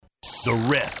The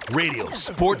Ref Radio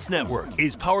Sports Network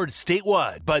is powered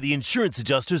statewide by the insurance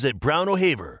adjusters at Brown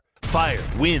O'Haver. Fire,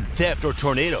 wind, theft, or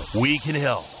tornado, we can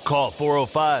help. Call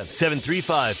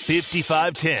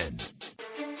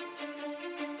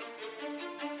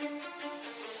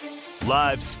 405-735-5510.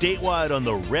 Live statewide on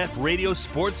the Ref Radio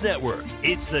Sports Network,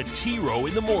 it's the T-Row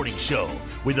in the Morning Show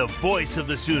with the voice of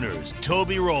the Sooners,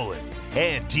 Toby Rowland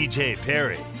and TJ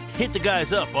Perry. Hit the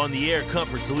guys up on the Air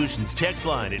Comfort Solutions text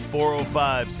line at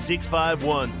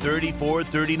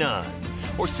 405-651-3439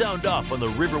 or sound off on the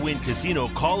Riverwind Casino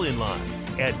call-in line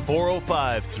at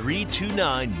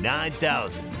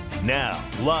 405-329-9000. Now,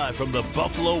 live from the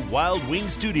Buffalo Wild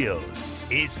Wings Studios,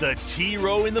 it's the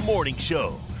T-Row in the Morning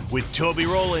Show with Toby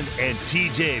Rowland and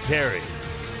TJ Perry.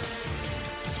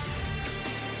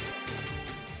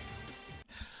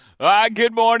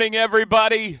 Good morning,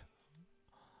 everybody.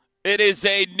 It is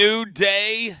a new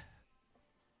day.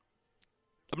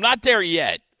 I'm not there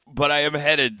yet, but I am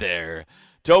headed there.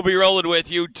 Toby Rowland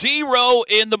with you. T-Row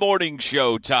in the Morning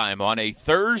Show time on a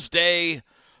Thursday,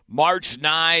 March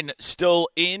 9, still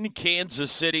in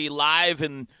Kansas City, live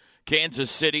in Kansas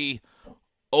City,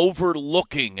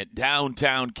 overlooking at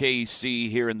downtown KC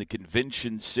here in the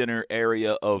Convention Center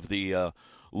area of the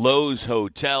Lowe's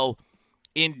Hotel.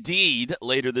 Indeed,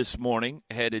 later this morning,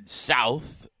 headed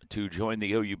south to join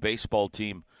the OU baseball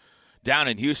team down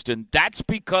in Houston. That's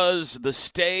because the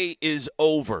stay is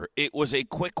over. It was a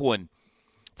quick one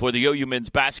for the OU men's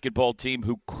basketball team,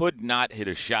 who could not hit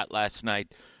a shot last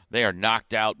night. They are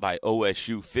knocked out by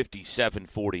OSU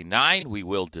 57-49. We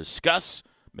will discuss,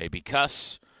 maybe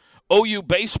cuss. OU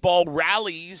baseball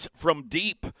rallies from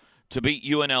deep to beat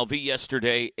UNLV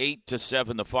yesterday,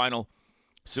 8-7 the final.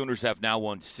 Sooners have now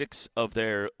won 6 of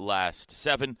their last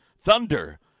 7.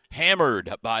 Thunder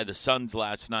hammered by the Suns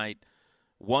last night,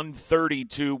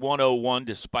 132-101,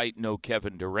 despite no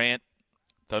Kevin Durant.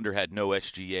 Thunder had no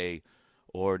SGA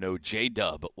or no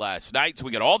J-Dub last night. So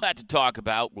we got all that to talk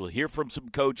about. We'll hear from some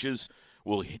coaches.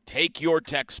 We'll take your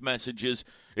text messages.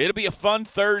 It'll be a fun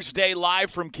Thursday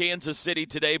live from Kansas City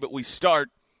today, but we start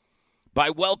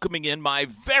by welcoming in my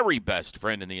very best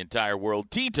friend in the entire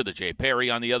world, T to the J Perry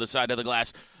on the other side of the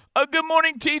glass. Good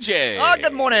morning, TJ.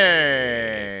 Good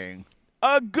morning.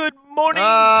 Good morning,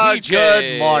 TJ.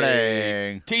 Good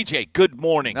morning. TJ, good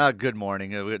morning. Good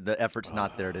morning. The effort's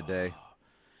not there today.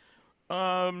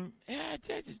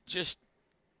 It's just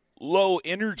low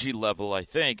energy level, I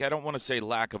think. I don't want to say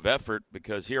lack of effort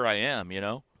because here I am, you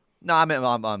know. No, I mean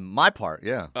on my part,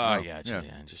 yeah. Yeah. It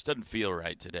just doesn't feel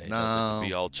right today. Does it, to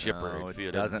be all chipper? No,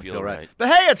 it doesn't feel right. But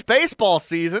hey, it's baseball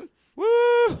season. Woo!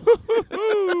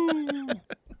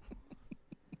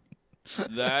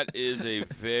 That is a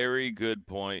very good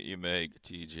point you make,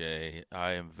 TJ.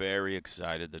 I am very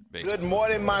excited that baseball. Good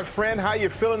morning, my friend. How you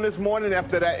feeling this morning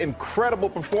after that incredible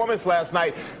performance last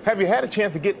night? Have you had a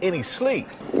chance to get any sleep?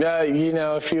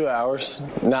 A few hours.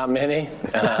 Not many.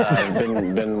 I've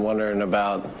been wondering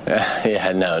about.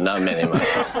 Not many.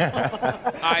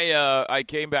 I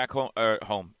came back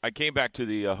home. I came back to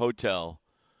the hotel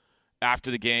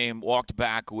after the game. Walked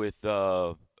back with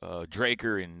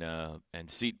Draker and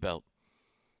Seatbelt.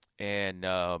 And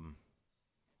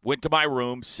went to my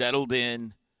room, settled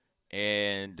in,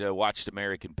 and watched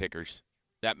American Pickers.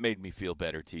 That made me feel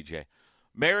better, TJ.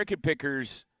 American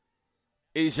Pickers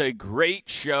is a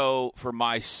great show for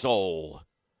my soul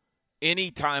any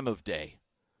time of day.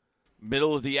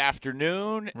 Middle of the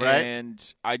afternoon, right.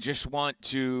 And I just want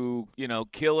to,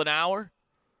 kill an hour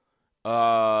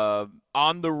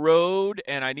on the road,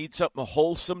 and I need something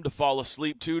wholesome to fall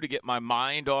asleep to get my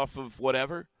mind off of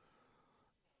whatever.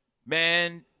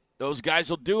 Man, those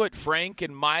guys will do it. Frank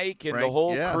and Mike and the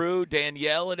whole crew,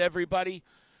 Danielle and everybody.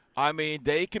 I mean,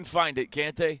 they can find it,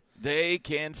 can't they? They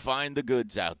can find the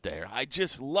goods out there. I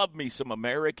just love me some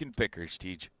American Pickers,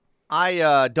 Teach.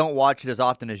 I don't watch it as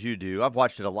often as you do. I've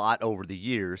watched it a lot over the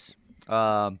years.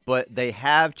 But they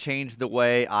have changed the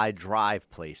way I drive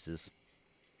places,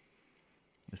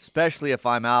 especially if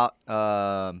I'm out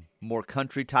more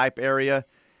country-type area.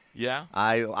 Yeah?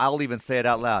 I'll even say it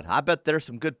out loud. I bet there's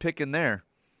some good picking there.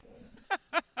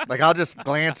 Like, I'll just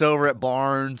glance over at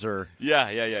barns or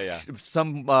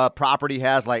some property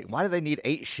has, why do they need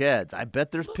 8 sheds? I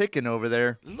bet there's picking over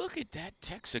there. Look at that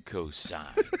Texaco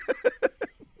sign.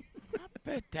 I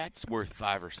bet that's worth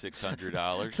 $500 or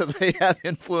 $600. So they have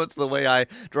influenced the way I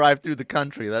drive through the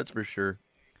country, that's for sure.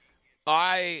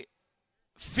 I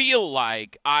feel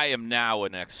like I am now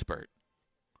an expert.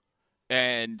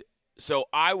 And so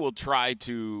I will try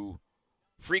to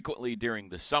frequently during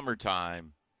the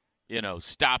summertime,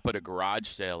 stop at a garage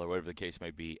sale or whatever the case may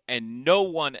be, and no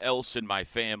one else in my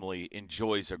family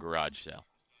enjoys a garage sale.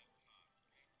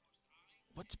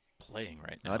 What's playing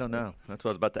right now? I don't know. That's what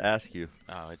I was about to ask you.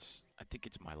 Oh, I think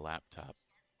it's my laptop.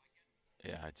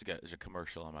 Yeah, there's a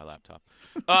commercial on my laptop.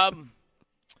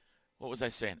 What was I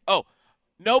saying? Oh,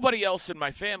 nobody else in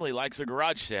my family likes a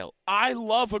garage sale. I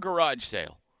love a garage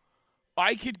sale.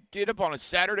 I could get up on a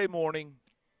Saturday morning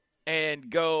and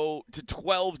go to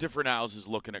 12 different houses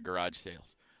looking at garage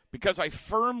sales because I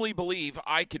firmly believe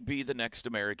I could be the next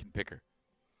American Picker.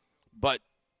 But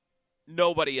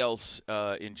nobody else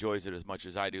enjoys it as much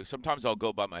as I do. Sometimes I'll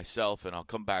go by myself, and I'll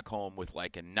come back home with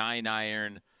like a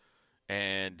 9-iron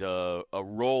and a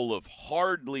roll of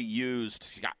hardly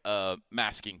used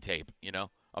masking tape, you know.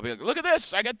 I'll be like, look at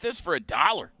this. I got this for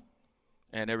 $1.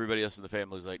 And everybody else in the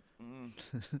family is like,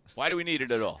 why do we need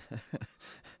it at all?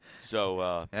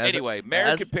 So, anyway,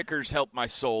 American Pickers helped my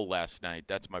soul last night.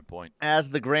 That's my point. As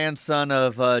the grandson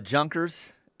of junkers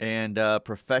and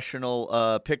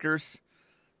professional pickers,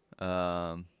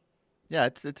 yeah,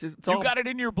 it's all. You got it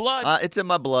in your blood. It's in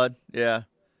my blood. Yeah.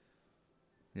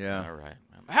 Yeah. All right.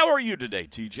 How are you today,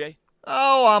 TJ?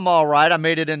 Oh, I'm all right. I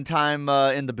made it in time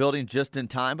in the building just in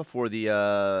time before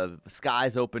the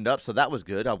skies opened up, so that was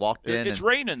good. I walked in. It's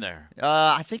raining there.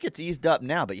 I think it's eased up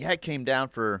now, but yeah, it came down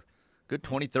for a good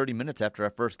 20, 30 minutes after I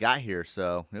first got here,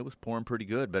 so it was pouring pretty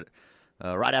good. But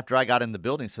right after I got in the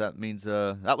building, so that means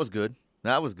that was good.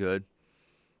 That was good.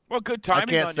 Well, good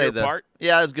timing on your part.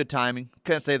 Yeah, it was good timing.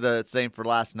 Can't say the same for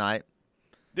last night.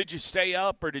 Did you stay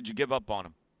up or did you give up on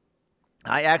him?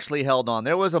 I actually held on.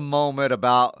 There was a moment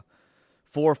about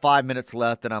 4 or 5 minutes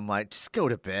left, and I'm like, just go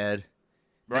to bed.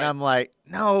 Right. And I'm like,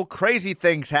 no, crazy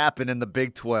things happen in the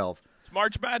Big 12. It's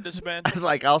March Madness, man. I was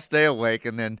like, I'll stay awake,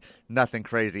 and then nothing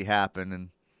crazy happened. And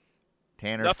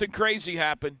nothing crazy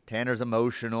happened. Tanner's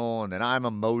emotional, and then I'm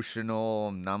emotional,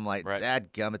 and I'm like,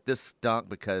 dadgummit, this stunk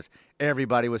because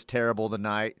everybody was terrible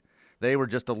tonight. They were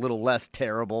just a little less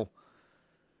terrible.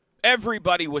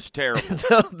 Everybody was terrible.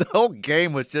 The whole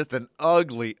game was just an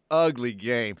ugly, ugly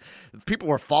game. People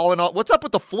were falling off. What's up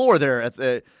with the floor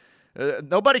there?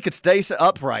 Nobody could stay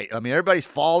upright. I mean, everybody's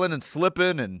falling and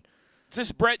slipping. And it's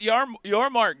this Brett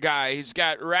Yormark guy. He's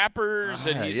got rappers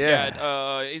and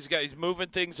he's moving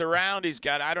things around. He's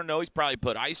got, I don't know, he's probably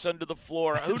put ice under the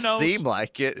floor. Who knows? It seemed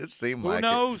like it. Who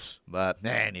knows? But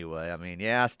anyway, I mean,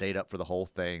 yeah, I stayed up for the whole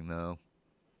thing though.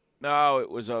 No, it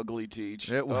was ugly,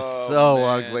 Teach. It was so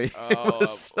ugly. It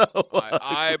was so my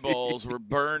eyeballs were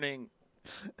burning.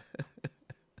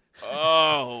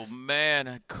 Oh, man.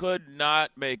 I could not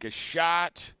make a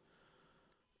shot.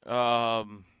 I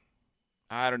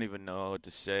don't even know what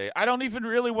to say. I don't even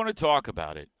really want to talk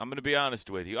about it. I'm going to be honest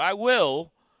with you. I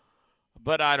will,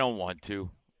 but I don't want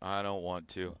to.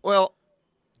 Well,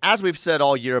 as we've said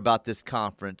all year about this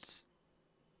conference,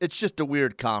 it's just a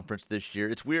weird conference this year.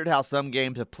 It's weird how some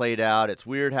games have played out. It's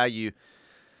weird how you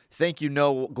think you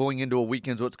know going into a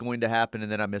weekend what's going to happen,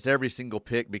 and then I miss every single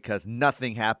pick because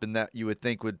nothing happened that you would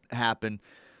think would happen.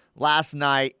 Last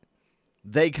night,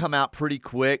 they come out pretty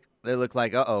quick. They look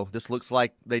like, this looks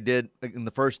like they did in the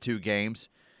first two games.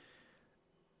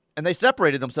 And they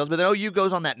separated themselves, but then OU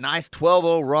goes on that nice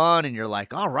 12-0 run, and you're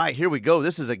like, all right, here we go.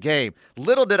 This is a game.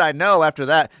 Little did I know after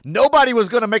that, nobody was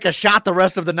going to make a shot the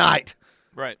rest of the night.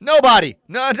 Right. Nobody.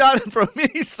 No, not from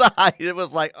any side. It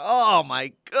was like, oh,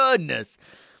 my goodness.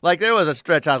 Like, there was a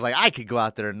stretch I was like, I could go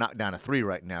out there and knock down a 3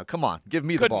 right now. Come on. Give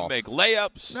me the ball. Couldn't make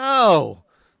layups. No.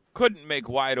 Couldn't make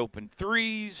wide-open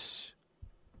threes.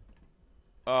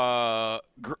 It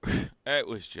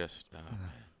was just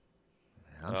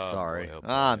I'm sorry. Boy, oh boy,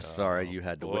 I'm sorry you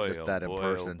had to witness that in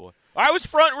person. Oh boy. I was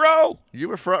front row. You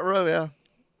were front row, yeah.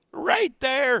 Right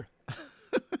there.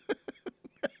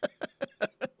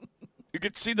 You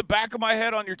could see the back of my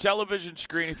head on your television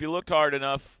screen if you looked hard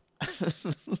enough.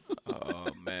 Oh,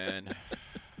 man.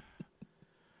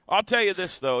 I'll tell you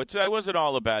this, though. It wasn't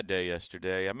all a bad day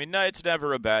yesterday. I mean, it's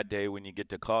never a bad day when you get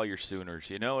to call your Sooners.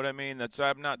 You know what I mean?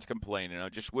 I'm not complaining. I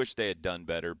just wish they had done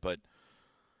better. But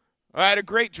I had a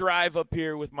great drive up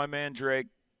here with my man Drake.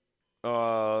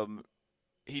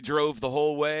 He drove the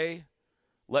whole way,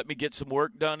 let me get some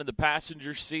work done in the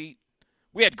passenger seat.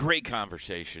 We had great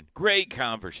conversation.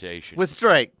 With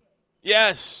Drake?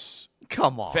 Yes.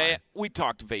 Come on. We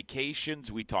talked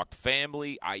vacations. We talked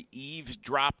family. I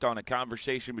eavesdropped on a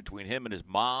conversation between him and his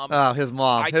mom. Oh, his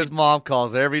mom. His mom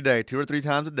calls every day, 2 or 3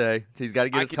 times a day. He's got to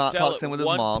get his talks in with his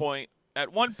mom.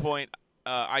 At one point,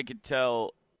 I could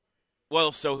tell.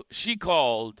 Well, so she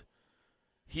called.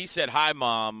 He said, "Hi,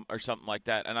 Mom," or something like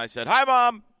that. And I said, "Hi,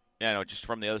 Mom." Just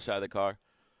from the other side of the car.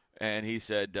 And he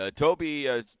said, Toby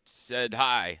said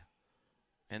hi.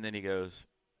 And then he goes,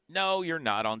 "No, you're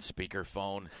not on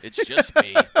speakerphone. It's just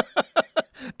me."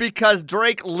 Because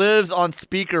Drake lives on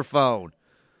speakerphone.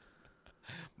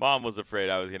 Mom was afraid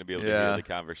I was going to be able to hear the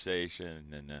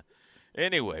conversation. And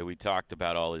anyway, we talked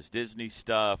about all his Disney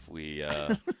stuff. We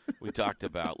talked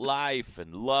about life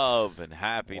and love and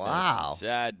happiness and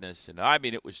sadness. And I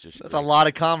mean, it was just That's great. A lot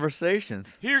of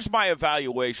conversations. Here's my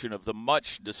evaluation of the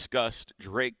much-discussed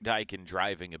Drake Dykin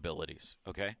driving abilities,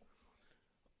 okay?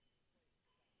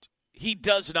 He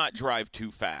does not drive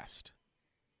too fast.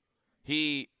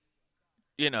 He,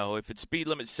 if it's speed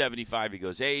limit 75, he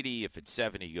goes 80. If it's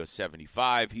 70, he goes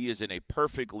 75. He is in a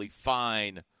perfectly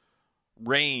fine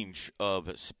range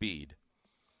of speed.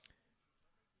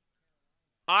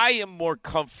 I am more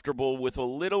comfortable with a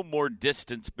little more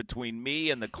distance between me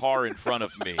and the car in front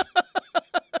of me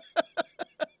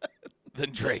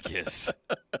than Drake is.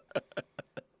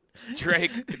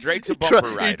 Drake's a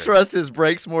bumper rider. He trusts his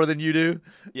brakes more than you do?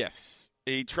 Yes.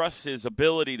 He trusts his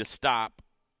ability to stop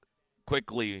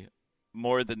quickly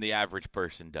more than the average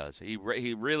person does. He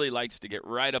really likes to get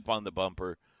right up on the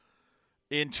bumper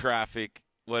in traffic,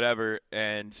 whatever.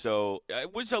 And so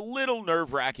it was a little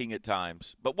nerve-wracking at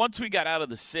times. But once we got out of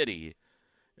the city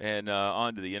and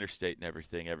onto the interstate and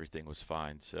everything was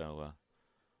fine. So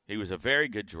he was a very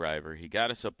good driver. He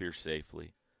got us up here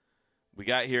safely. We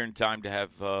got here in time to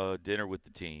have dinner with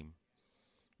the team.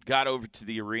 Got over to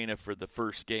the arena for the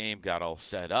first game, got all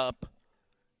set up.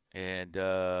 And,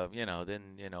 then,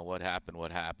 what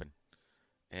happened.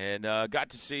 And got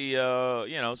to see,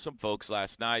 some folks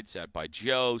last night. Sat by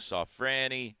Joe, saw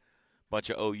Franny, bunch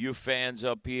of OU fans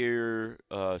up here.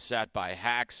 Sat by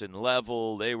Hacks and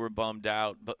Level. They were bummed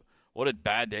out. But what a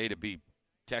bad day to be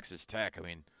Texas Tech. I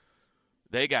mean,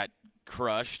 they got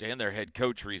crushed, and their head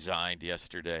coach resigned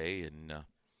yesterday. And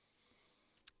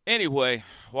anyway,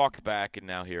 walked back, and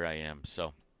now here I am.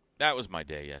 So that was my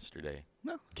day yesterday.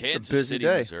 No, Kansas City,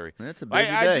 day. Missouri. It's a busy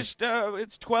day.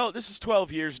 It's 12. This is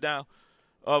 12 years now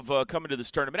of coming to this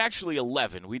tournament. Actually,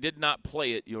 11. We did not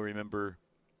play it. You'll remember.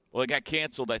 Well, it got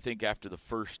canceled, I think, after the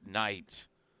first night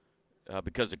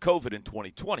because of COVID in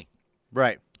 2020.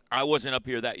 Right. I wasn't up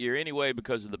here that year anyway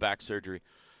because of the back surgery.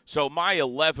 So my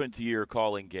 11th year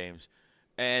calling games,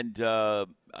 and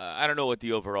I don't know what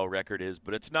the overall record is,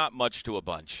 but it's not much to a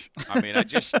bunch. I mean, I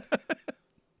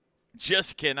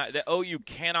just cannot. The OU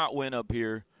cannot win up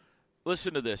here.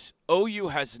 Listen to this. OU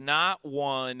has not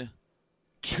won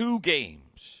 2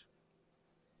 games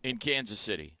in Kansas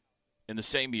City in the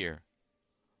same year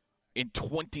in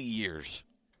 20 years.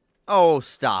 Oh,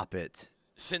 stop it.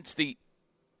 Since the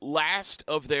last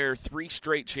of their 3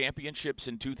 straight championships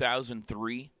in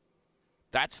 2003,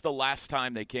 that's the last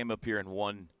time they came up here and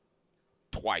won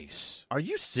twice. Are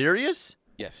you serious?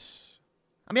 Yes.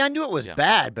 I mean, I knew it was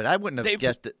bad, but I wouldn't have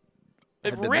guessed it.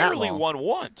 They've rarely won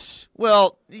once.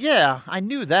 Well, yeah, I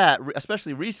knew that,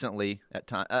 especially recently at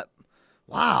time.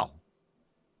 Wow.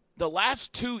 The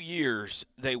last 2 years,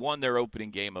 they won their opening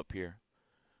game up here.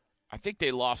 I think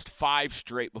they lost 5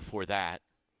 straight before that.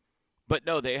 But,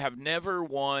 no, they have never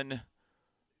won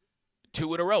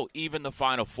 2 in a row. Even the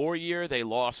Final Four year, they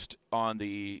lost on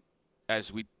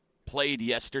as we played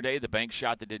yesterday, the bank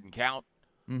shot that didn't count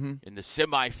in the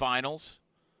semifinals.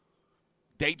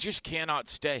 They just cannot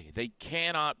stay. They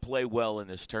cannot play well in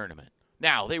this tournament.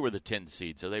 Now, they were the 10th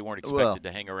seed, so they weren't expected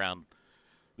to hang around.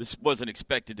 This wasn't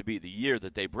expected to be the year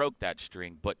that they broke that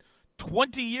string. But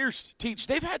 20 years, Teach,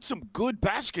 they've had some good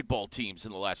basketball teams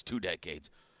in the last 2 decades.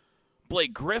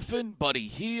 Blake Griffin, Buddy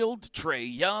Hield, Trae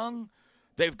Young.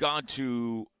 They've gone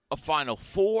to a Final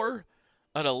Four,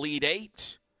 an Elite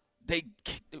Eight.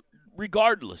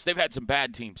 Regardless, they've had some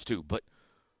bad teams too, but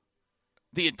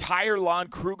the entire Lon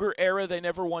Kruger era, they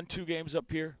never won 2 games up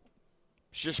here.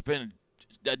 It's just been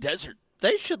a desert.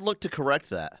 They should look to correct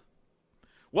that.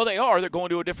 Well, they are. They're going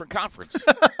to a different conference.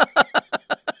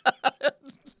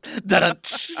 That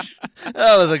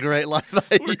was a great line.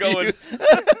 We're going.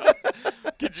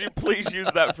 Could you please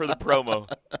use that for the promo?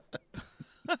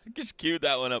 Just cue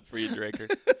that one up for you, Draker.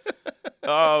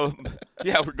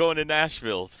 Yeah, we're going to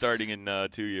Nashville starting in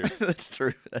 2 years. That's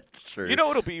true. You know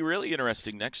what'll be really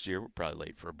interesting next year? We're probably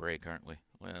late for a break, aren't we?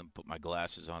 Well, put my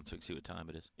glasses on so I can see what time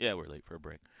it is. Yeah, we're late for a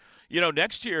break.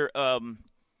 Next year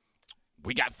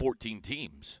we got 14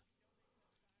 teams.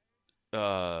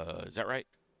 Is that right?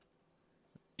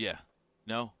 Yeah.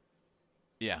 No?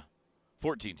 Yeah.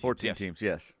 14 teams. 14 teams,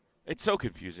 yes. It's so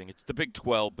confusing. It's the Big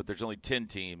 12, but there's only 10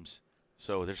 teams,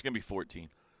 so there's going to be 14.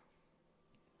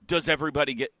 Does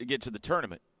everybody get to the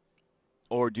tournament?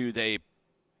 Or do they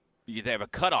have a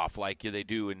cutoff like they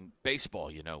do in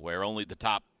baseball, where only the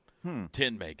top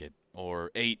 10 make it,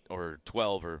 or 8 or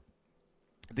 12? Or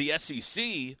the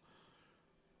SEC,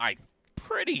 I'm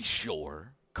pretty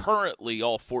sure currently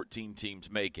all 14 teams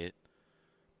make it,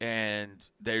 and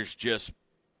there's just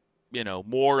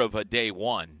more of a day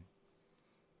one.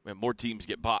 And more teams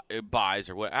get buys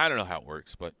or what. I don't know how it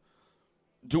works, but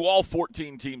do all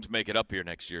 14 teams make it up here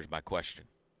next year is my question,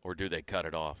 or do they cut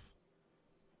it off?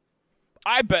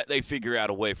 I bet they figure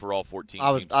out a way for all 14 teams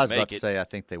to make it. I was about to say I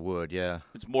think they would, yeah.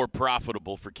 It's more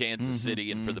profitable for Kansas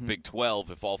City and for the Big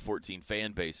 12 if all 14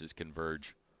 fan bases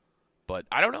converge. But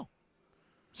I don't know.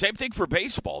 Same thing for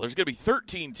baseball. There's going to be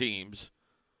 13 teams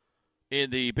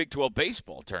in the Big 12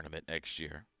 baseball tournament next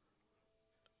year.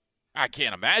 I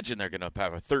can't imagine they're going to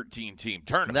have a 13-team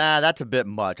tournament. Nah, that's a bit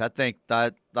much. I think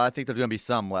there's going to be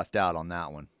some left out on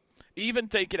that one. Even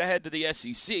thinking ahead to the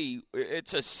SEC,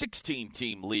 it's a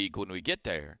 16-team league when we get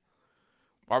there.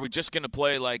 Are we just going to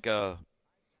play like in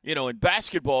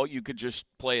basketball, you could just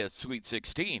play a Sweet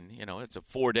 16. It's a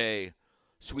 4-day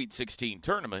Sweet 16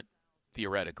 tournament,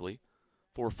 theoretically.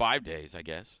 4 or 5 days, I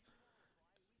guess.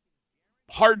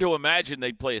 Hard to imagine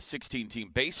they'd play a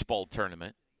 16-team baseball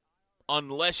tournament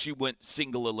unless you went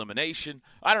single elimination.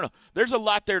 I don't know. There's a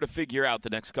lot there to figure out the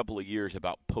next couple of years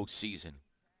about postseason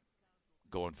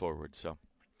going forward. So,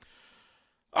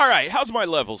 all right. How's my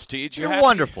levels, Tej? You're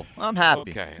wonderful. I'm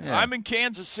happy. Okay. Yeah. I'm in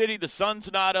Kansas City. The sun's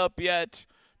not up yet.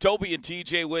 Toby and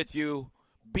TJ with you.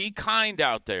 Be kind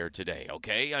out there today,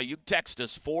 okay? You text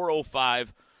us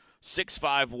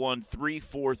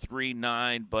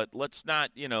 405-651-3439, but let's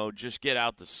not, just get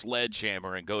out the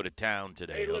sledgehammer and go to town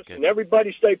today, okay? And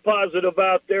everybody stay positive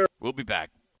out there. We'll be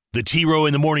back. The T-Row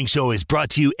in the Morning Show is brought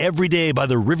to you every day by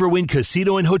the Riverwind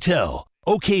Casino and Hotel,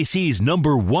 OKC's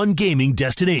 #1 gaming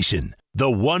destination. The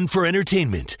one for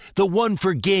entertainment, the one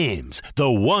for games,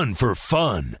 the one for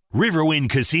fun. Riverwind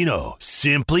Casino,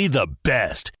 simply the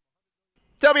best.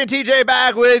 Toby and TJ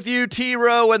back with you.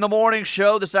 T-Row in the Morning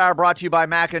Show. This hour brought to you by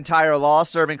McIntyre Law,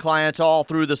 serving clients all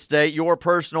through the state. Your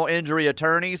personal injury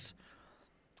attorneys.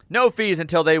 No fees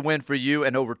until they win for you,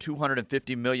 and over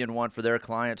 $250 million won for their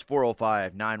clients.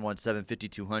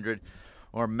 405-917-5200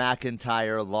 or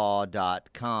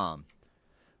McIntyreLaw.com.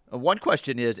 One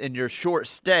question is, in your short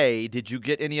stay, did you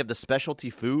get any of the specialty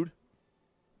food?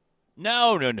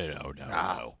 No.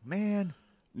 Man.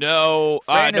 No,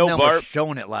 Fran and no them Bart. were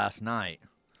showing it last night.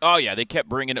 Oh, yeah, they kept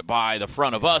bringing it by the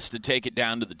front of us to take it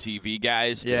down to the TV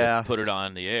guys to put it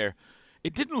on the air.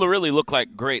 It didn't really look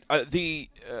like great. What do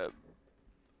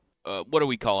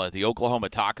we call it? The Oklahoma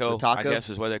taco, I guess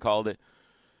is what they called it.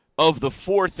 Of the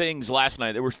 4 things last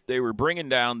night, they were bringing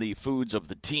down the foods of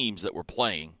the teams that were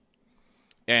playing.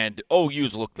 And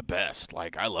OU's looked the best.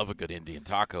 Like, I love a good Indian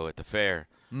taco at the fair.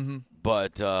 Mm-hmm.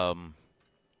 But, one,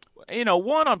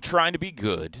 I'm trying to be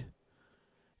good.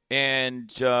 And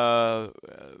 2,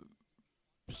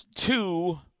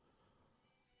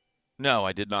 no,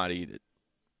 I did not eat it.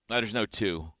 There's no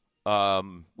 2.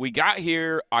 We got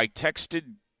here. I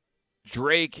texted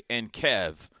Drake and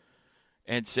Kev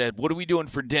and said, what are we doing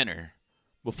for dinner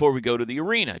before we go to the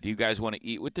arena? Do you guys want to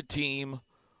eat with the team?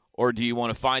 Or do you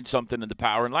want to find something in the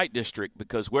Power and Light District?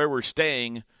 Because where we're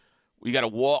staying, we got to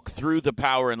walk through the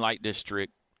Power and Light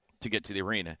District to get to the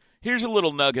arena. Here's a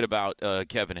little nugget about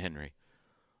Kevin Henry.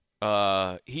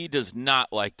 He does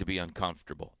not like to be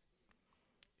uncomfortable.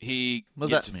 He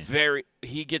gets very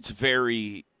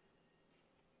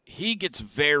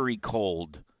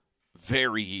cold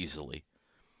very easily.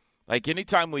 Like,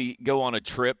 anytime we go on a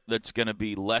trip that's going to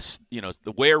be less,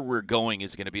 where we're going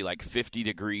is going to be like 50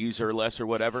 degrees or less or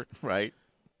whatever. Right.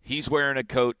 He's wearing a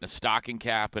coat and a stocking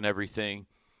cap and everything,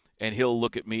 and he'll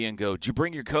look at me and go, did you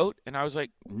bring your coat? And I was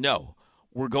like, no.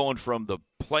 We're going from the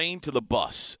plane to the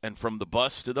bus and from the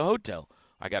bus to the hotel.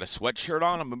 I got a sweatshirt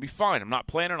on. I'm going to be fine. I'm not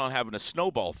planning on having a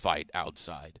snowball fight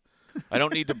outside. I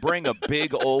don't need to bring a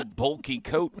big, old, bulky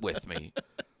coat with me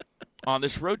on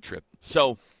this road trip.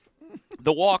 So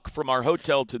the walk from our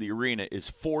hotel to the arena is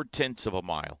 0.4 of a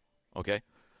mile, okay?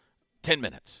 10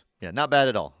 minutes. Yeah, not bad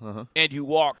at all. Uh-huh. And you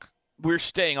walk. We're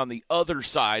staying on the other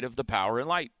side of the Power and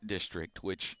Light District,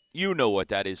 which you know what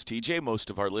that is, TJ. Most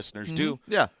of our listeners do.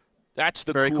 Yeah. That's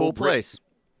the very cool place.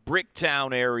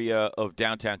 Bricktown area of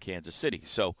downtown Kansas City.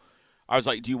 So I was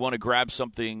like, do you want to grab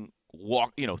something,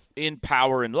 in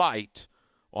Power and Light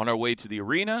on our way to the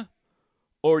arena,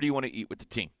 or do you want to eat with the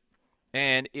team?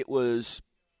 And it was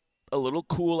a little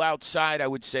cool outside, I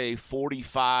would say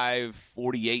 45,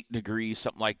 48 degrees,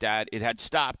 something like that. It had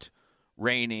stopped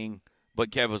raining, but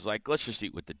Kev was like, let's just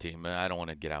eat with the team. I don't want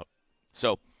to get out.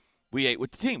 So we ate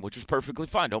with the team, which was perfectly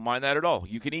fine. Don't mind that at all.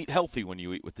 You can eat healthy when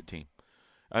you eat with the team.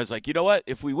 I was like, you know what?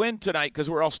 If we win tonight, because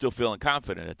we're all still feeling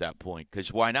confident at that point,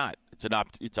 because why not? It's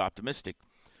optimistic.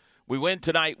 We win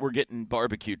tonight, we're getting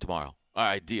barbecue tomorrow. All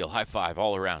right, deal. High five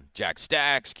all around. Jack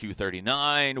Stacks,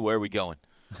 Q39. Where are we going?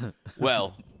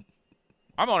 Well,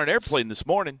 I'm on an airplane this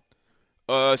morning.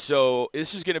 So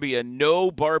this is going to be a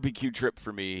no barbecue trip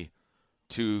for me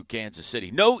to Kansas City.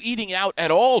 No eating out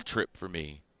at all trip for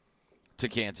me to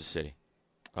Kansas City.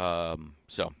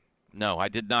 So, no, I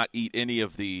did not eat any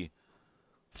of the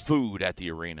food at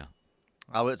the arena.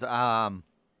 I was, and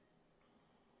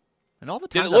all the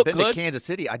times I've been to Kansas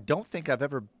City, I don't think I've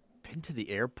ever been to the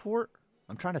airport.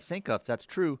 I'm trying to think if that's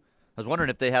true. I was wondering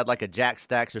if they had like a Jack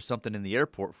Stacks or something in the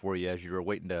airport for you as you were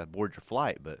waiting to board your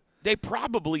flight, but they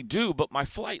probably do. But my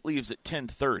flight leaves at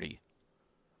 10:30,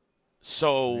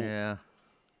 so yeah,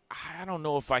 I don't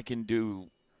know if I can do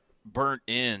burnt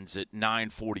ends at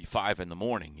 9:45 in the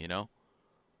morning. You know,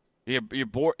 you're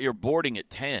boarding at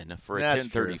 10 for a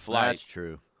 10:30 flight. That's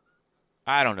true.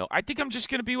 I don't know. I think I'm just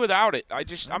going to be without it.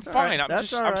 I'm fine.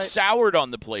 Right. I'm soured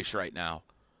on the place right now.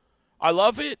 I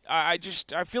love it. I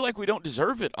feel like we don't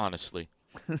deserve it, honestly.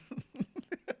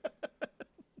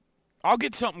 I'll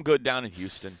get something good down in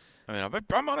Houston. I mean,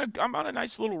 I'm on a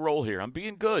nice little roll here. I'm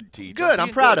being good, T. Good. I'm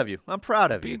proud of you. I'm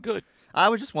proud of you. Being good. I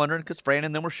was just wondering because Fran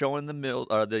and them were showing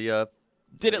the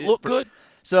Did it look good?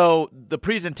 So the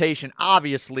presentation,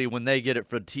 obviously, when they get it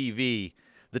for TV,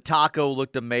 the taco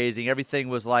looked amazing. Everything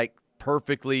was like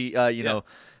perfectly. Know,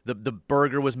 the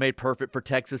burger was made perfect for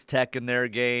Texas Tech in their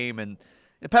game, and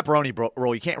pepperoni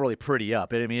roll, you can't really pretty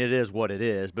up. I mean, it is what it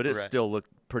is, but it still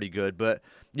looked pretty good. But,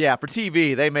 yeah, for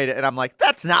TV, they made it. And I'm like,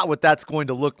 that's not what that's going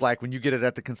to look like when you get it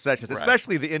at the concessions,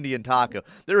 especially the Indian taco.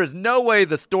 There is no way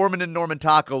the Stormin' and Norman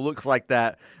taco looks like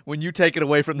that when you take it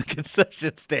away from the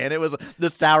concession stand. It was the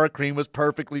sour cream was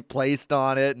perfectly placed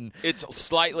on it. And it's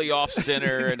slightly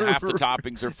off-center, and half the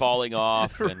toppings are falling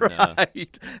off. And,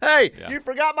 right. Hey, you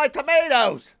forgot my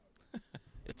tomatoes.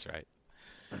 That's right.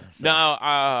 Now,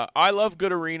 I love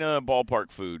good arena and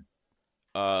ballpark food.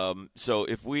 So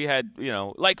if we had,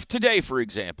 like today, for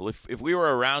example, if we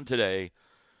were around today,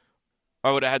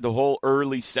 I would have had the whole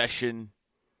early session.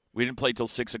 We didn't play till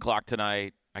 6 o'clock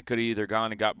tonight. I could have either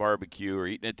gone and got barbecue or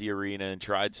eaten at the arena and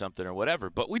tried something or whatever.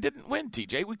 But we didn't win,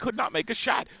 TJ. We could not make a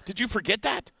shot. Did you forget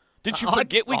that? Did you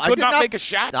forget we could not make a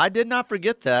shot? I did not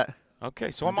forget that.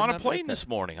 Okay, so I'm on a plane this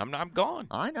morning. I'm gone.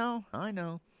 I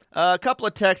know. A couple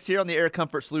of texts here on the Air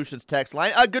Comfort Solutions text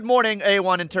line. Good morning,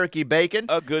 A1 and Turkey Bacon.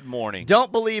 Good morning.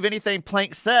 Don't believe anything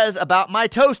Plank says about my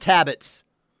toast habits.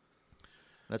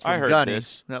 That's from I heard Gunny.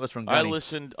 This. That was from Gunny. I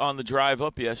listened on the drive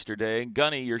up yesterday, and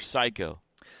Gunny, you're psycho.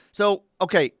 So,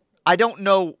 okay, I don't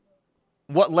know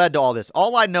what led to all this.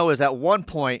 All I know is at one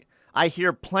point I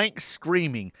hear Plank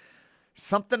screaming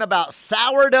something about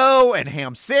sourdough and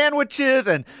ham sandwiches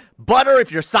and butter if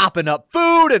you're sopping up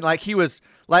food, and like he was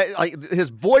like his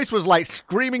voice was like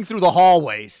screaming through the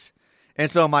hallways. And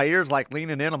so my ears like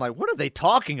leaning in. I'm like, what are they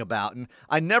talking about? And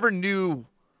I never knew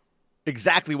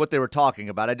exactly what they were talking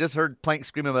about. I just heard Plank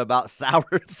screaming about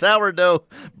sourdough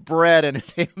bread and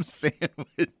his ham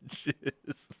sandwiches.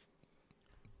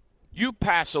 You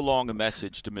pass along a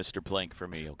message to Mr. Plank for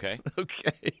me, okay?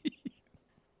 Okay.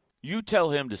 You tell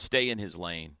him to stay in his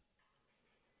lane.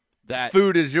 That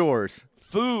food is yours.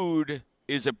 Food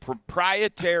is a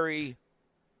proprietary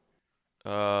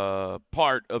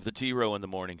part of the T-Row in the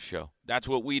Morning Show. That's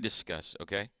what we discuss,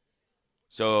 okay?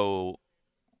 So,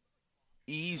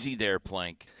 easy there,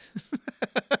 Plank.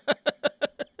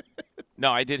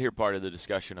 No, I did hear part of the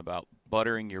discussion about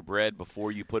buttering your bread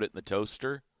before you put it in the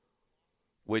toaster,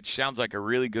 which sounds like a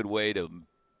really good way to,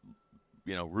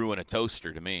 ruin a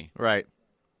toaster to me. Right.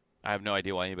 I have no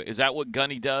idea why anybody – is that what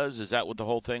Gunny does? Is that what the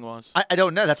whole thing was? I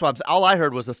don't know. That's why all I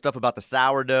heard was the stuff about the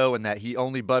sourdough and that he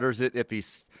only butters it if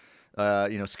he's,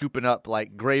 scooping up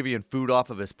like gravy and food off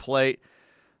of his plate.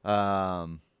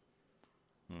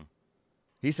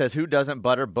 He says, who doesn't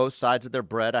butter both sides of their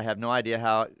bread? I have no idea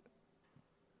how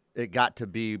it got to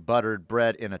be buttered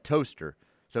bread in a toaster.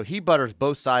 So he butters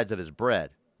both sides of his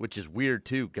bread, which is weird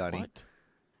too, Gunny. What?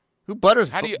 Who butters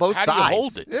both sides? How do you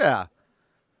hold it? Yeah.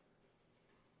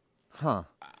 Huh.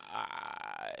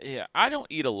 Yeah, I don't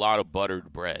eat a lot of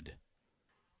buttered bread.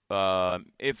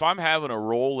 If I'm having a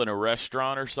roll in a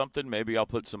restaurant or something, maybe I'll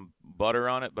put some butter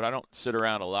on it, but I don't sit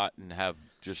around a lot and have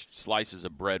just slices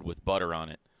of bread with butter on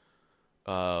it.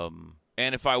 And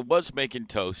if I was making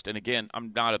toast, and again,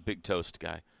 I'm not a big toast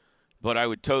guy, but I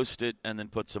would toast it and then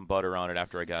put some butter on it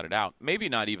after I got it out. Maybe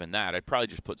not even that. I'd probably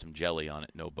just put some jelly on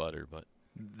it, no butter. But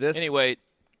anyway,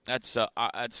 that's.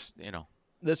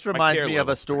 This reminds me of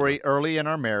a story early in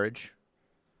our marriage.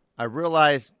 I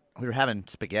realized we were having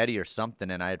spaghetti or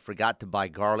something, and I had forgot to buy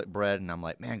garlic bread, and I'm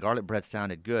like, man, garlic bread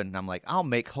sounded good. And I'm like, I'll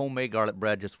make homemade garlic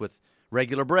bread just with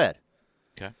regular bread.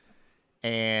 Okay.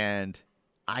 And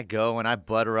I go and I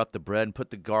butter up the bread and put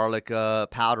the garlic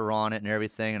powder on it and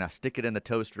everything, and I stick it in the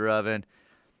toaster oven.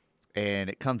 and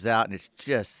it comes out, and it's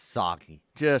just soggy,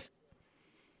 just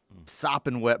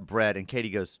sopping wet bread. And Katie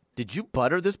goes, "Did you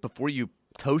butter this before you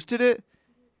toasted it?"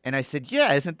 And I said,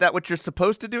 "Yeah, isn't that what you're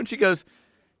supposed to do?" And she goes,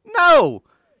 "No,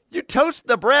 you toast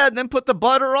the bread and then put the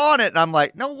butter on it." And I'm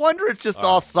like, no wonder it's just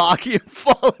all soggy and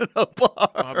falling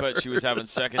apart. I bet she was having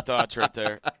second thoughts right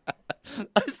there.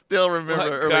 I still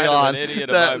remember early on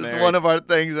that was one of our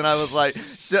things, and I was like,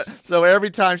 so every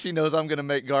time she knows I'm going to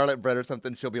make garlic bread or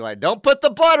something, she'll be like, "Don't put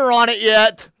the butter on it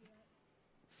yet."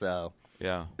 So.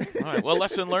 Yeah. All right. Well,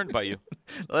 lesson learned by you.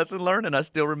 Lesson learned, and I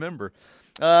still remember.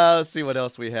 Let's see what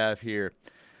else we have here.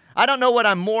 I don't know what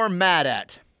I'm more mad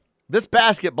at. This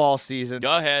basketball season.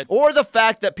 Go ahead. Or the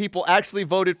fact that people actually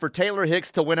voted for Taylor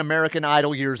Hicks to win American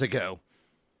Idol years ago.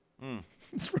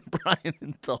 It's from Brian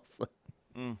in Tulsa.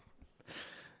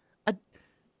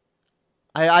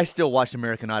 I still watched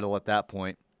American Idol at that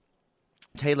point.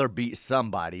 Taylor beat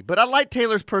somebody, but I like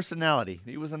Taylor's personality.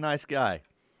 He was a nice guy.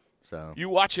 So you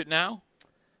watch it now?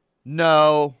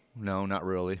 No, not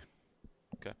really.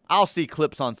 Okay. I'll see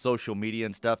clips on social media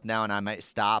and stuff now, and I might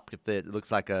stop if it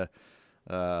looks like a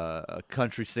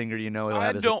country singer, he'll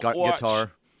have his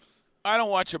guitar. I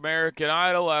don't watch American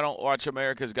Idol. I don't watch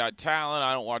America's Got Talent.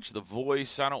 I don't watch The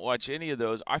Voice. I don't watch any of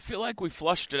those. I feel like we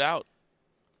flushed it out.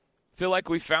 I feel like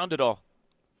we found it all.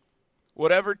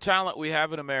 Whatever talent we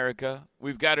have in America,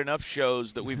 we've got enough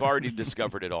shows that we've already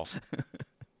discovered it all.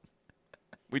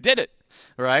 We did it.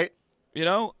 Right.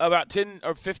 About 10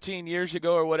 or 15 years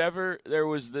ago or whatever, there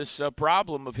was this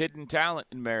problem of hidden talent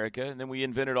in America, and then we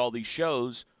invented all these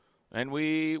shows, and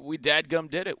we dadgum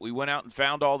did it. We went out and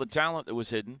found all the talent that was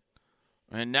hidden,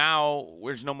 and now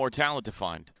there's no more talent to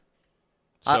find.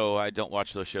 So I don't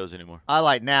watch those shows anymore. I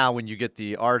like now when you get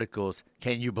the articles,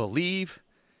 "Can you believe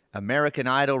American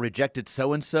Idol rejected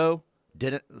so-and-so?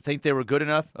 Didn't think they were good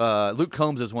enough?" Luke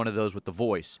Combs is one of those with The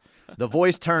Voice. The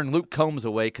Voice turned Luke Combs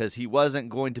away because he wasn't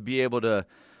going to be able to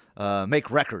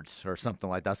make records or something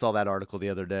like that. I saw that article the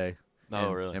other day.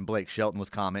 Oh, really? And Blake Shelton was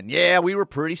commenting, "Yeah, we were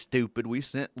pretty stupid. We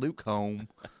sent Luke home."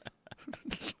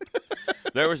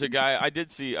 There was a guy I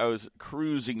was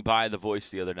cruising by The Voice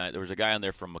the other night. There was a guy on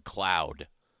there from McLeod.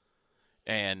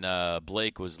 And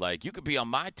Blake was like, "You could be on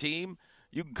my team.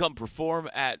 You can come perform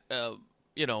at,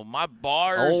 my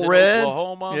bars in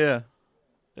Oklahoma."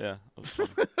 Yeah. All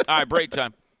right, break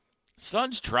time.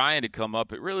 Sun's trying to come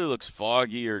up. It really looks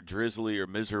foggy or drizzly or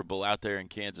miserable out there in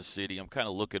Kansas City. I'm kind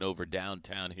of looking over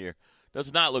downtown here.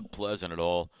 Does not look pleasant at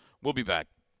all. We'll be back.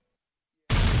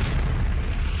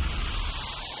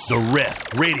 The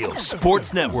Ref Radio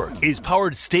Sports Network is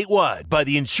powered statewide by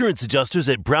the insurance adjusters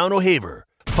at Brown O'Haver.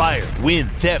 Fire,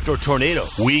 wind, theft, or tornado,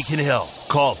 we can help.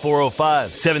 Call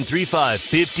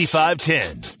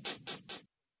 405-735-5510.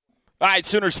 All right,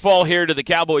 Sooners fall here to the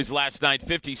Cowboys last night,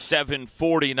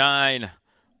 57-49.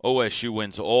 OSU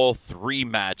wins all three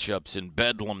matchups in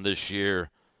Bedlam this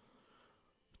year.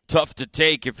 Tough to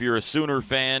take if you're a Sooner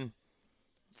fan.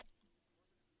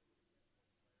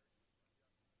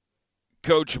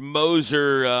 Coach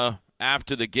Moser,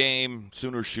 after the game,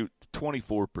 Sooners shoot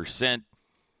 24%.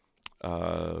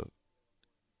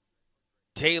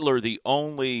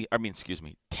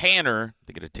 Tanner,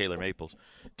 thinking of Taylor Maples.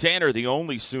 Tanner, the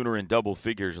only Sooner in double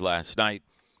figures last night.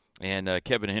 And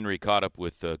Kevin Henry caught up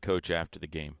with Coach after the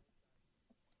game.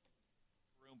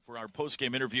 For our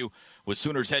post-game interview with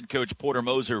Sooners head coach Porter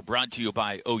Moser, brought to you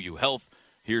by OU Health.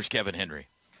 Here's Kevin Henry.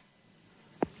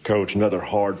 Coach, another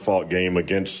hard-fought game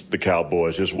against the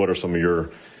Cowboys. Just what are some of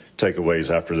your takeaways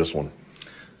after this one?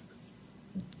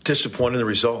 Disappointed in the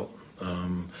result.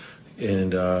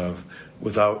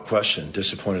 Without question,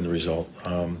 disappointed in the result.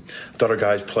 I thought our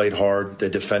guys played hard. They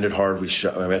defended hard.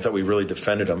 I thought we really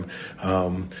defended them.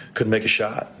 Couldn't make a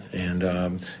shot. And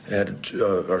had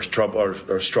our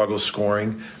struggles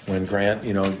scoring when Grant,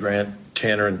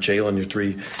 Tanner, and Jalen, your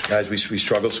three guys, we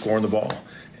struggled scoring the ball.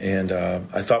 And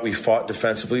I thought we fought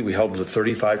defensively. We held them to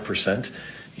 35%,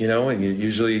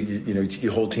 and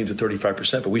you hold teams at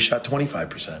 35%, but we shot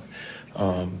 25%.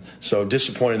 So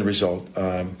disappointed in the result.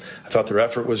 I thought their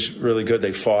effort was really good.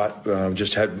 They fought,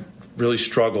 just had really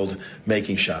struggled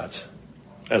making shots.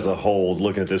 As a whole,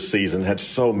 looking at this season, had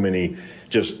so many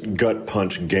just gut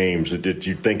punch games that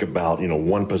you think about,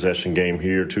 one possession game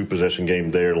here, two possession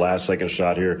game there, last second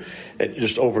shot here.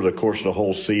 Just over the course of the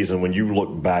whole season, when you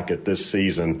look back at this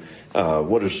season,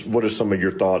 what are some of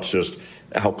your thoughts, just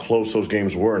how close those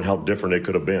games were and how different it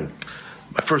could have been?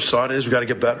 My first thought is we got to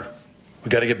get better. We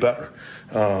got to get better.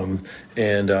 We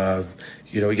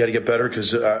got to get better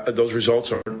because those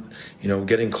results aren't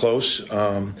getting close.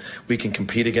 We can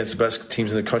compete against the best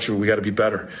teams in the country. We got to be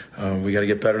better. We got to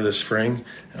get better this spring,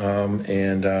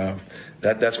 and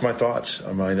that's my thoughts.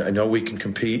 I know we can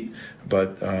compete,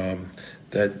 but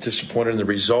that disappointed in the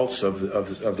results of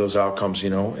those outcomes,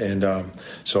 and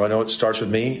so I know it starts with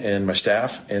me and my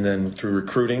staff, and then through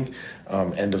recruiting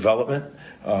and development,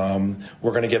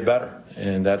 we're going to get better.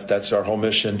 And that's our whole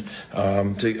mission.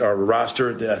 To our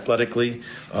roster, athletically,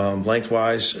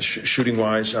 lengthwise,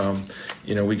 shooting-wise,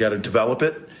 we got to develop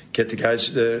it, get the guys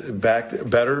back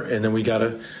better, and then we got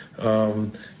to,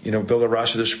 build a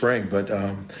roster this spring. But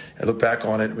I look back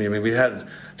on it. We had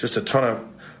just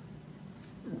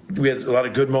we had a lot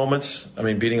of good moments.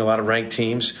 Beating a lot of ranked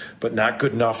teams, but not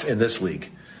good enough in this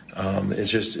league. I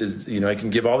can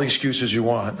give all the excuses you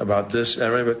want about this,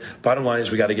 but bottom line is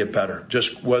we got to get better.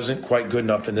 Just wasn't quite good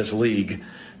enough in this league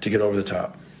to get over the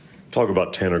top. Talk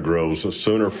about Tanner Groves, a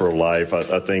Sooner for life.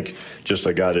 I think just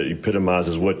a guy that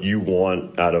epitomizes what you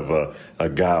want out of a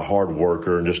guy, a hard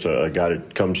worker, and just a guy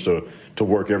that comes to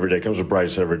work every day, comes to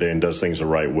practice every day and does things the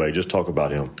right way. Just talk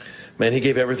about him. Man, he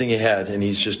gave everything he had, and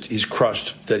he's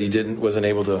crushed that he wasn't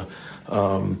able to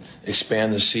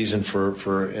expand this season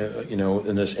for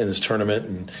in this tournament,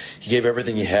 and he gave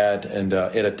everything he had, and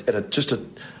at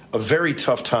a very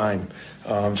tough time,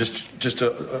 just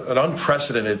an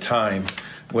unprecedented time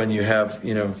when you have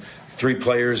three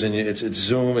players and it's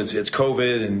Zoom, it's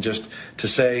COVID, and just to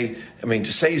say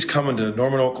he's coming to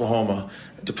Norman, Oklahoma,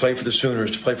 to play for the Sooners,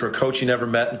 to play for a coach he never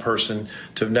met in person,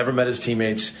 to have never met his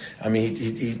teammates.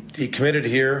 He committed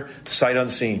here sight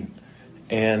unseen,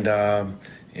 and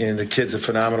the kid's a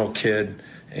phenomenal kid,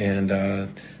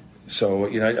 and so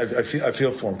I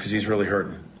feel for him because he's really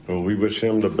hurting. Well, we wish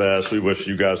him the best. We wish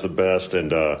you guys the best,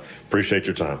 and appreciate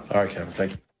your time. All right, Kevin.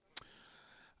 Thank you.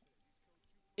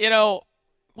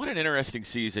 What an interesting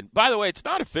season. By the way, it's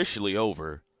not officially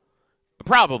over. It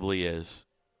probably is.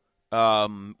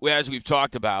 As we've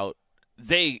talked about,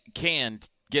 they can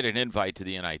get an invite to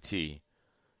the NIT.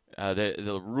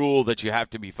 The rule that you have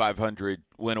to be 500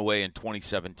 went away in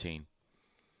 2017.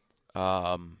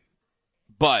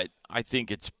 But I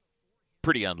think it's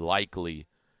pretty unlikely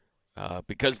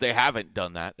because they haven't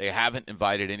done that. They haven't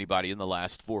invited anybody in the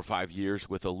last 4 or 5 years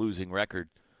with a losing record.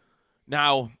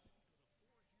 Now,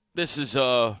 this is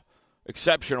a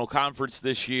exceptional conference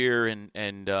this year,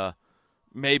 and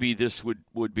maybe this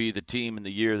would be the team in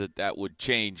the year that would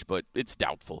change, but it's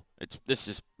doubtful.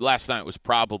 Last night was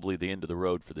probably the end of the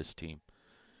road for this team.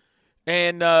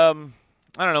 And I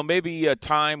don't know, maybe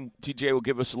time TJ will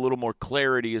give us a little more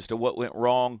clarity as to what went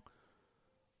wrong.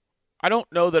 I don't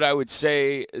know that I would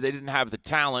say they didn't have the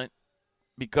talent,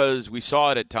 because we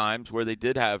saw it at times where they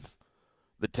did have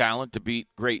the talent to beat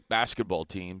great basketball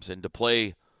teams and to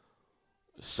play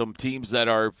some teams that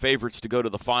are favorites to go to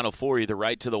the Final Four, either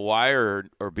right to the wire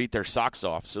or beat their socks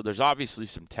off. So there's obviously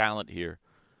some talent here.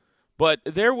 But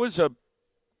there was a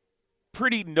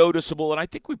pretty noticeable, and I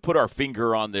think we put our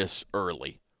finger on this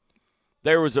early,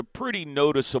 there was a pretty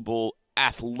noticeable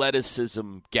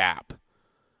athleticism gap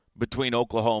between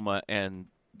Oklahoma and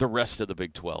the rest of the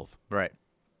Big 12. Right.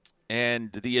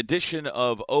 And the addition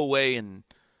of Oweh and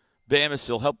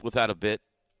Bamisile helped with that a bit.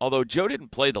 Although Joe didn't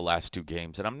play the last 2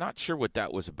 games, and I'm not sure what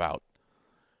that was about.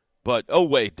 But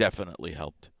Oweh definitely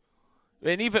helped.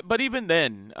 And even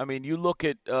then, you look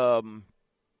at Tyreek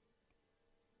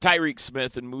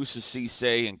Smith and Moussa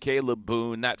Cisse and Caleb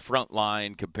Boone, that front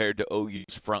line compared to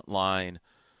OU's front line.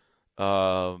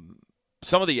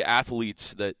 Some of the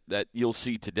athletes that you'll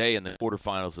see today in the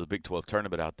quarterfinals of the Big 12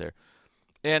 tournament out there.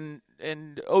 And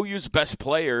OU's best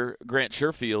player, Grant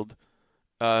Sherfield,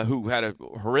 who had a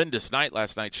horrendous night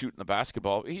last night shooting the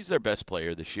basketball. He's their best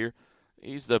player this year.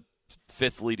 He's the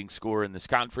 5th leading scorer in this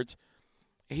conference.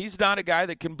 He's not a guy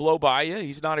that can blow by you.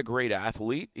 He's not a great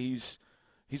athlete. He's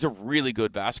a really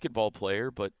good basketball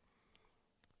player, but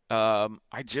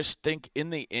I just think in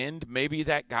the end maybe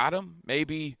that got him.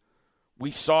 Maybe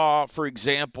we saw, for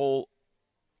example,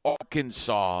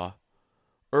 Arkansas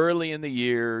early in the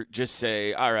year just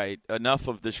say, all right, enough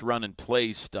of this run and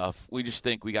play stuff. We just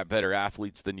think we got better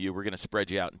athletes than you. We're going to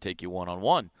spread you out and take you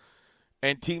one-on-one.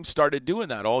 And teams started doing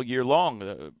that all year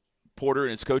long. Porter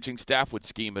and his coaching staff would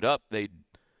scheme it up. They'd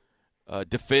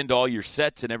defend all your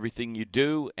sets and everything you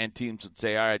do, and teams would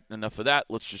say, all right, enough of that.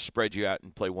 Let's just spread you out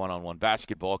and play one-on-one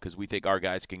basketball because we think our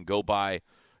guys can go by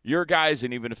your guys,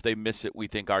 and even if they miss it, we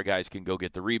think our guys can go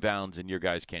get the rebounds, and your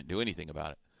guys can't do anything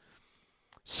about it.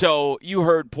 So you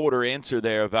heard Porter answer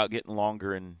there about getting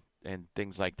longer and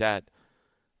things like that.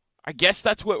 I guess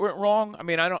that's what went wrong.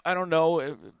 I don't know.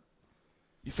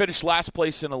 You finished last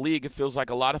place in a league. It feels like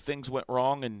a lot of things went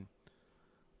wrong,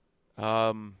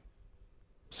 and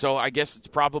So I guess it's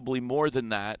probably more than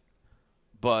that.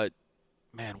 But,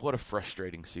 man, what a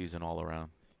frustrating season all around.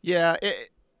 Yeah,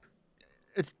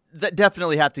 it's that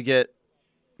definitely have to get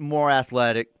more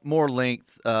athletic, more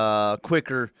length,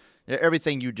 quicker,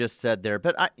 everything you just said there.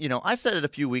 But, I said it a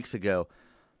few weeks ago.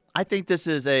 I think this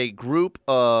is a group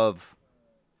of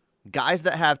guys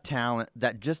that have talent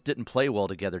that just didn't play well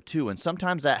together, too. And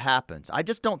sometimes that happens. I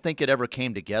just don't think it ever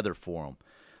came together for them.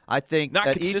 I think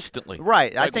not consistently.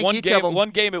 Right. Like I think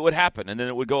one game it would happen, and then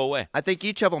it would go away. I think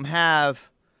each of them have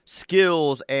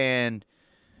skills and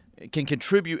can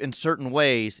contribute in certain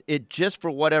ways. It just, for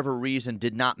whatever reason,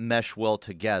 did not mesh well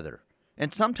together.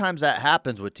 And sometimes that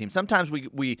happens with teams. Sometimes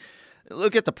we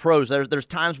look at the pros. There's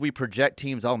times we project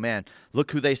teams, oh, man,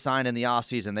 look who they signed in the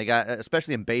offseason. They got,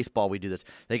 especially in baseball, we do this.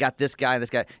 They got this guy and this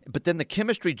guy. But then the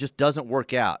chemistry just doesn't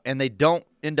work out, and they don't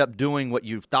end up doing what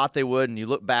you thought they would, and you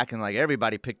look back and, like,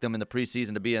 everybody picked them in the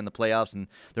preseason to be in the playoffs, and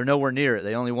they're nowhere near it.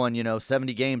 They only won,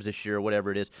 70 games this year or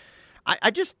whatever it is.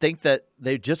 I just think that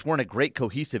they just weren't a great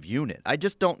cohesive unit. I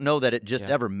just don't know that it just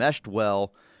ever meshed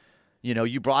well.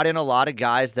 You brought in a lot of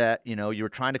guys that, you were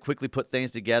trying to quickly put things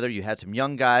together. You had some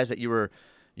young guys that you were,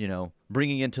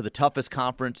 bringing into the toughest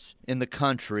conference in the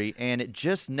country, and it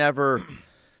just never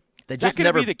 – they just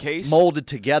never molded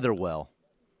together well.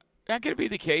 That could be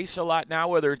the case a lot now,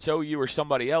 whether it's OU or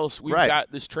somebody else. We've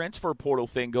got this transfer portal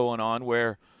thing going on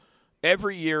where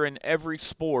every year in every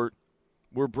sport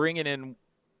we're bringing in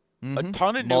a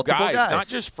ton of new guys, not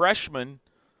just freshmen,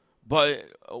 but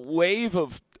a wave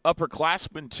of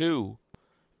upperclassmen too.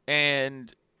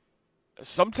 And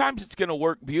sometimes it's going to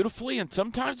work beautifully, and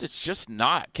sometimes it's just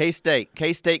not. K-State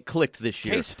clicked this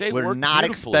year. K-State We're not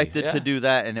expected to do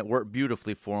that, and it worked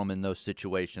beautifully for them in those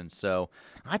situations. So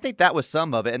I think that was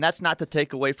some of it, and that's not to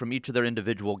take away from each of their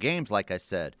individual games, like I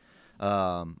said.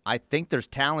 I think there's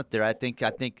talent there. I think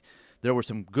there were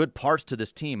some good parts to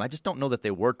this team. I just don't know that they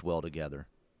worked well together.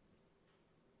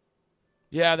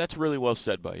 Yeah, that's really well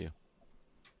said by you.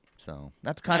 So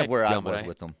that's kind of where I was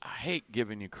with them. I hate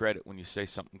giving you credit when you say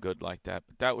something good like that,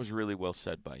 but that was really well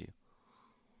said by you.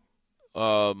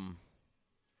 Well,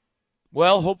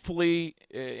 hopefully,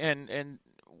 and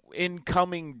in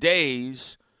coming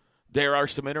days, there are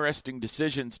some interesting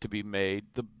decisions to be made,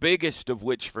 the biggest of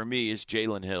which for me is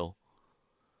Jalen Hill.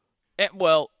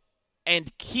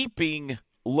 And keeping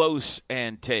Los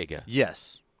and Tega.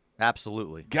 Yes,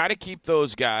 absolutely. Got to keep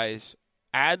those guys.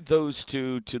 Add those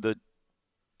two to the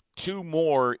two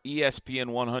more ESPN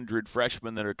 100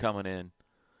 freshmen that are coming in.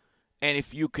 And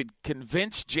if you could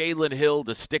convince Jalen Hill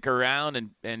to stick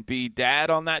around and be dad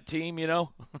on that team, be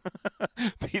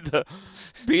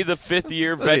the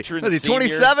fifth-year veteran senior. Is he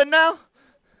 27 now?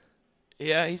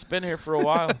 Yeah, he's been here for a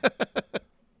while.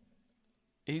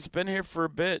 He's been here for a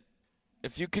bit.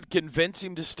 If you could convince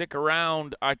him to stick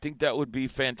around, I think that would be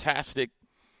fantastic.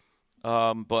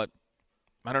 But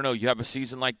I don't know. You have a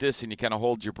season like this, and you kind of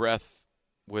hold your breath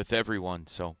with everyone.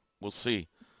 So we'll see.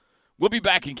 We'll be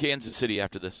back in Kansas City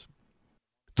after this.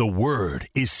 The word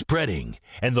is spreading,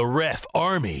 and the Ref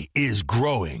Army is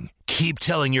growing. Keep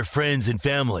telling your friends and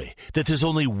family that there's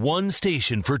only one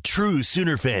station for true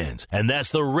Sooner fans, and that's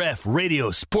the Ref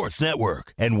Radio Sports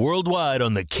Network, and worldwide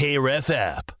on the KREF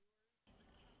app.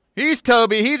 He's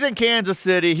Toby. He's in Kansas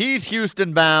City. He's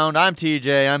Houston bound. I'm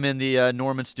TJ. I'm in the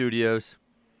Norman Studios,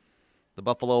 the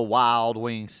Buffalo Wild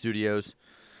Wings Studios.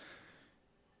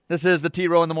 This is the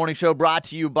T-Row in the Morning Show, brought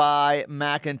to you by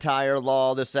McIntyre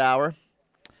Law this hour.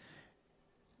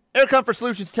 Air Comfort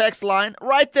Solutions text line,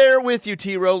 right there with you,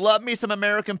 T-Row. Love me some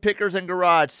American Pickers and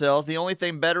garage sales. The only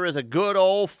thing better is a good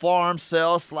old farm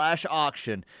sale /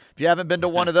 auction. If you haven't been to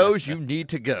one of those, you need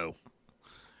to go.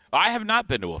 I have not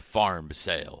been to a farm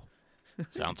sale.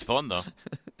 Sounds fun, though.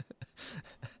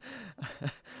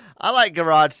 I like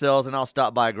garage sales, and I'll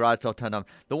stop by a garage sale a ton of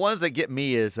them. The ones that get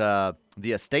me is the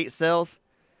estate sales.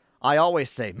 I always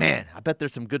say, man, I bet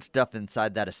there's some good stuff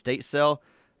inside that estate sale.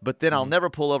 But then I'll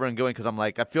never pull over and go in because I'm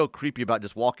like, I feel creepy about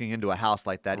just walking into a house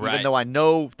like that, even though I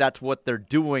know that's what they're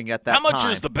doing at that time. How much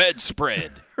is the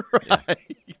bedspread?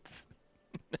 Right.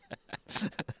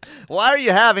 Why are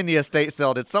you having the estate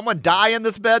sale? Did someone die in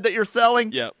this bed that you're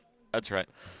selling? Yep, that's right.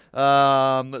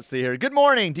 Let's see here. Good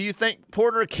morning. Do you think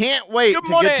Porter can't wait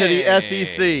to get to the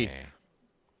SEC?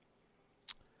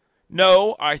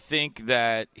 No, I think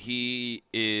that he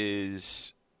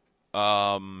is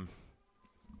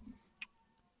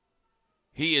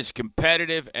he is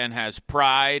competitive and has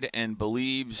pride and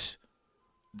believes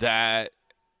that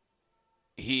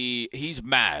he's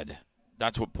mad.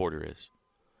 That's what Porter is.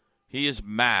 He is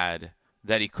mad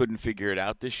that he couldn't figure it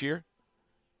out this year.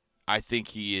 I think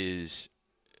he is,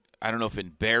 I don't know if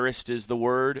embarrassed is the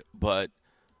word, but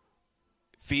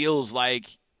feels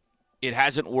like it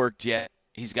hasn't worked yet.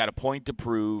 He's got a point to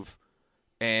prove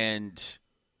and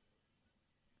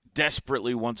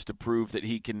desperately wants to prove that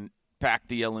he can pack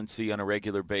the LNC on a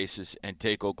regular basis and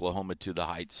take Oklahoma to the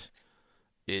heights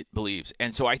it believes.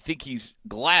 And so I think he's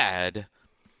glad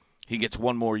he gets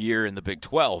one more year in the Big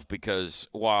 12 because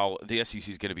while the SEC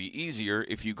is going to be easier,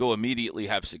 if you go immediately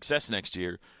have success next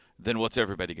year, then what's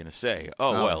everybody going to say?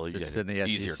 Oh, well, you had an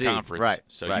easier conference, right,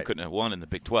 so right. You couldn't have won in the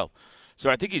Big 12. So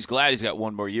I think he's glad he's got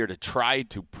one more year to try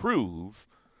to prove,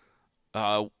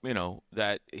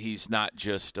 that he's not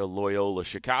just a Loyola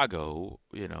Chicago,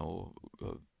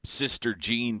 Sister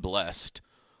Jean blessed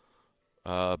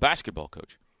basketball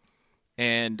coach.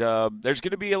 And there's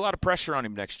going to be a lot of pressure on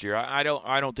him next year. I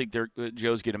don't think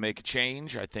Joe's going to make a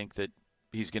change. I think that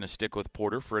he's going to stick with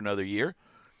Porter for another year,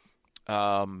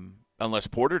 unless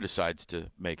Porter decides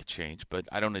to make a change. But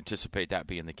I don't anticipate that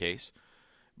being the case.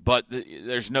 But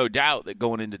there's no doubt that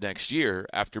going into next year,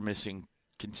 after missing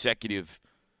consecutive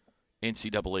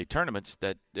NCAA tournaments,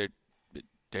 that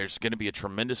there's going to be a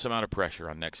tremendous amount of pressure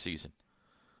on next season.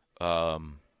 So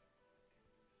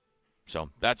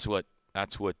that's what.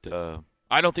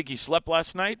 I don't think he slept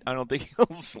last night. I don't think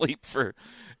he'll sleep for.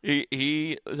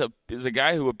 He is a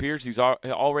guy who appears he's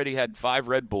already had 5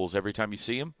 Red Bulls every time you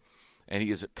see him, and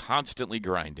he is constantly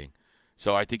grinding.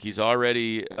 So I think he's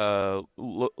already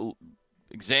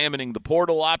examining the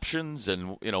portal options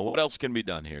and what else can be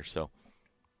done here. So,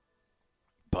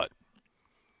 but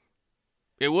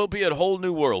it will be a whole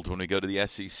new world when we go to the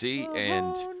SEC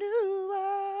and.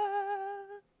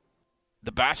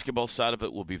 The basketball side of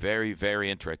it will be very, very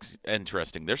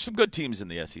interesting. There's some good teams in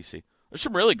the SEC. There's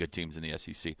some really good teams in the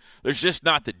SEC. There's just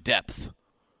not the depth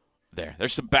there.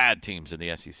 There's some bad teams in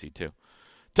the SEC, too.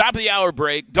 Top of the hour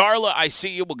break. Darla, I see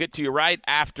you. We'll get to you right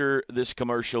after this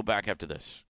commercial. Back after this.